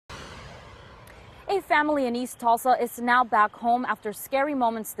A family in East Tulsa is now back home after scary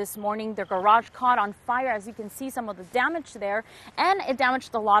moments this morning. Their garage caught on fire. As you can see, some of the damage there, and it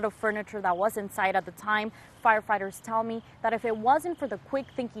damaged a lot of furniture that was inside at the time. Firefighters tell me that if it wasn't for the quick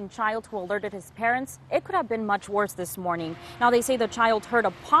thinking child who alerted his parents, it could have been much worse this morning. Now, they say the child heard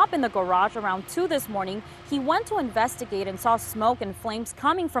a pop in the garage around 2 this morning. He went to investigate and saw smoke and flames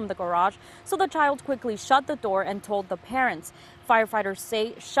coming from the garage, so the child quickly shut the door and told the parents. Firefighters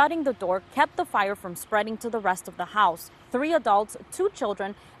say shutting the door kept the fire from spreading to the rest of the house. 3 adults, 2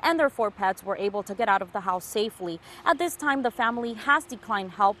 children, and their 4 pets were able to get out of the house safely. At this time, the family has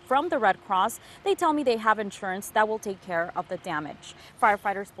declined help from the Red Cross. They tell me they have insurance that will take care of the damage.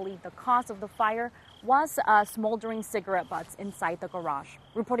 Firefighters believe the cause of the fire was smoldering cigarette butts inside the garage.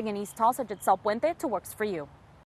 Reporting in East Tulsa, Giselle Puente to Works for You.